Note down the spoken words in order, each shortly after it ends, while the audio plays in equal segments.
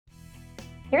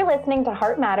You're listening to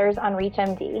Heart Matters on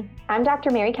ReachMD. I'm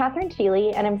Dr. Mary Catherine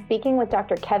Sheely, and I'm speaking with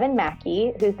Dr. Kevin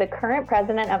Mackey, who's the current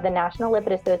president of the National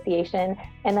Lipid Association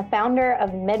and the founder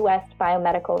of Midwest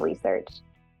Biomedical Research.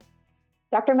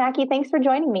 Dr. Mackey, thanks for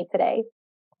joining me today.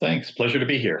 Thanks. Pleasure to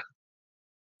be here.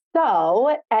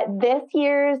 So, at this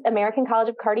year's American College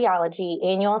of Cardiology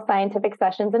Annual Scientific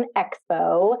Sessions and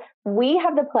Expo, we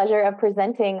have the pleasure of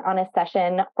presenting on a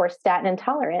session for statin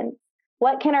intolerance.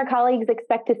 What can our colleagues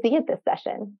expect to see at this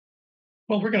session?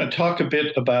 Well, we're going to talk a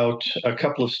bit about a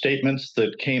couple of statements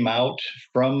that came out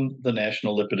from the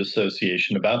National Lipid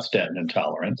Association about statin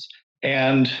intolerance.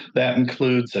 And that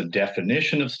includes a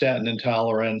definition of statin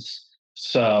intolerance,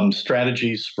 some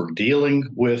strategies for dealing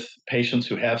with patients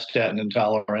who have statin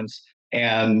intolerance,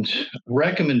 and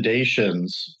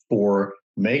recommendations for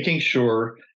making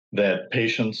sure that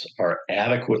patients are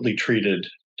adequately treated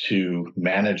to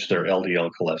manage their LDL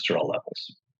cholesterol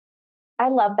levels. I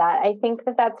love that. I think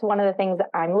that that's one of the things that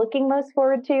I'm looking most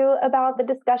forward to about the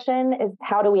discussion is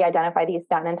how do we identify these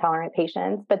statin intolerant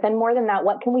patients? But then more than that,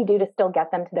 what can we do to still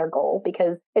get them to their goal?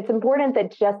 Because it's important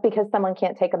that just because someone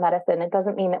can't take a medicine, it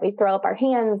doesn't mean that we throw up our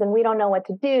hands and we don't know what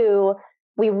to do.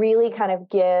 We really kind of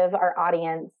give our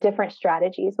audience different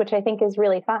strategies, which I think is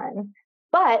really fun.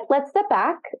 But let's step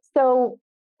back. So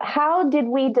how did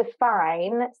we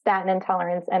define statin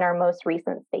intolerance in our most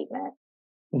recent statement?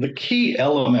 The key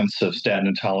elements of statin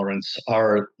intolerance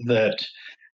are that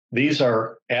these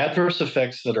are adverse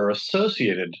effects that are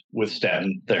associated with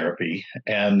statin therapy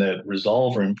and that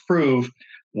resolve or improve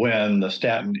when the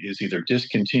statin is either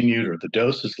discontinued or the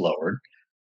dose is lowered.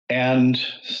 And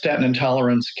statin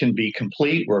intolerance can be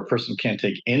complete, where a person can't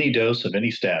take any dose of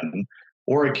any statin,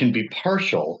 or it can be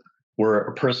partial, where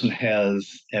a person has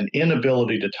an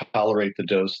inability to tolerate the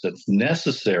dose that's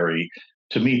necessary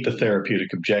to meet the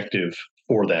therapeutic objective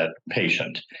for that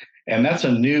patient. And that's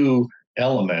a new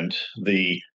element,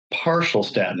 the partial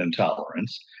statin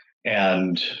intolerance.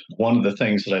 And one of the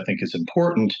things that I think is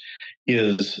important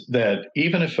is that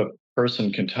even if a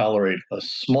person can tolerate a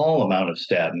small amount of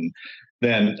statin,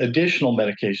 then additional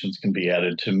medications can be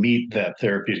added to meet that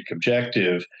therapeutic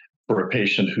objective for a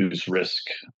patient whose risk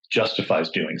justifies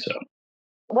doing so.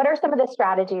 What are some of the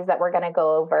strategies that we're going to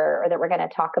go over or that we're going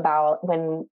to talk about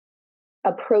when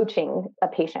approaching a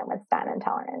patient with statin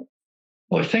intolerance?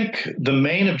 Well, I think the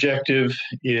main objective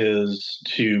is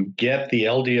to get the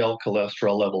LDL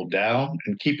cholesterol level down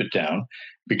and keep it down,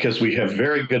 because we have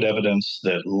very good evidence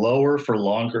that lower for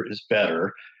longer is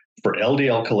better for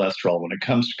LDL cholesterol when it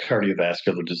comes to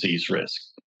cardiovascular disease risk.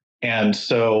 And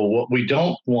so what we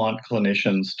don't want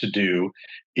clinicians to do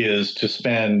is to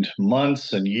spend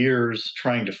months and years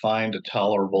trying to find a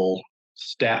tolerable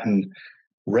statin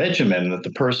regimen that the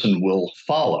person will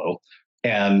follow.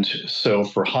 And so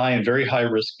for high and very high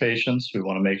risk patients, we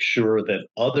want to make sure that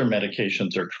other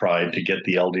medications are tried to get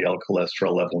the LDL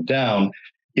cholesterol level down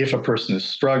if a person is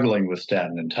struggling with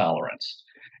statin intolerance.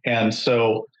 And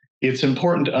so it's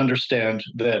important to understand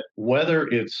that whether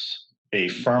it's a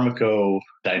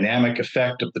pharmacodynamic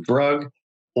effect of the drug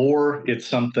or it's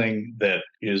something that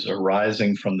is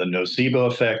arising from the nocebo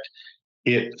effect,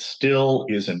 it still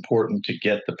is important to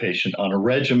get the patient on a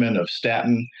regimen of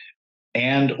statin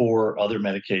and or other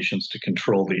medications to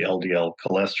control the LDL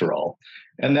cholesterol.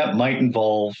 And that might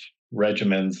involve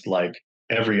regimens like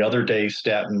every other day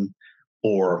statin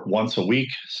or once a week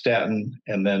statin,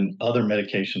 and then other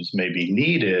medications may be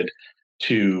needed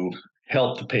to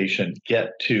help the patient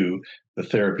get to the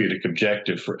therapeutic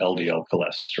objective for LDL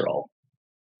cholesterol.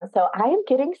 So I am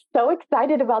getting so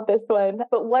excited about this one.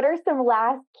 But what are some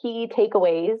last key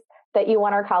takeaways that you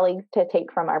want our colleagues to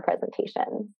take from our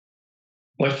presentation?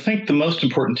 Well, I think the most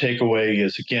important takeaway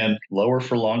is, again, lower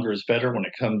for longer is better when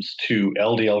it comes to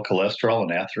LDL cholesterol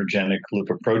and atherogenic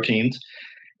lipoproteins.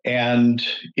 And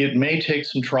it may take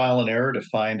some trial and error to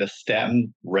find a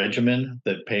statin regimen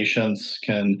that patients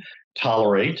can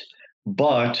tolerate,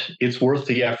 but it's worth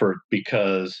the effort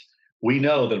because we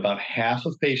know that about half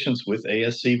of patients with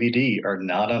ASCVD are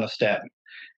not on a statin.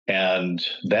 And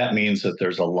that means that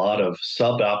there's a lot of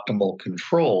suboptimal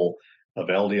control of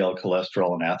LDL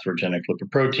cholesterol and atherogenic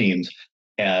lipoproteins.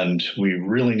 And we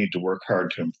really need to work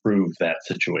hard to improve that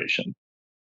situation.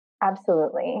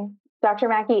 Absolutely. Dr.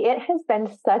 Mackey, it has been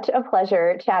such a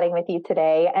pleasure chatting with you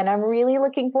today. And I'm really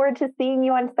looking forward to seeing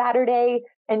you on Saturday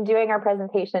and doing our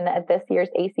presentation at this year's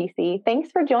ACC. Thanks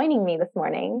for joining me this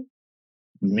morning.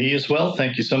 Me as well.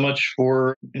 Thank you so much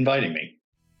for inviting me.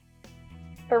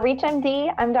 For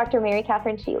ReachMD, I'm Dr. Mary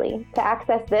Catherine Sheely. To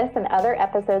access this and other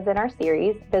episodes in our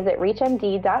series, visit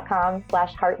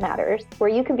reachmd.com/heartmatters, where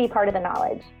you can be part of the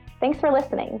knowledge. Thanks for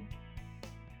listening.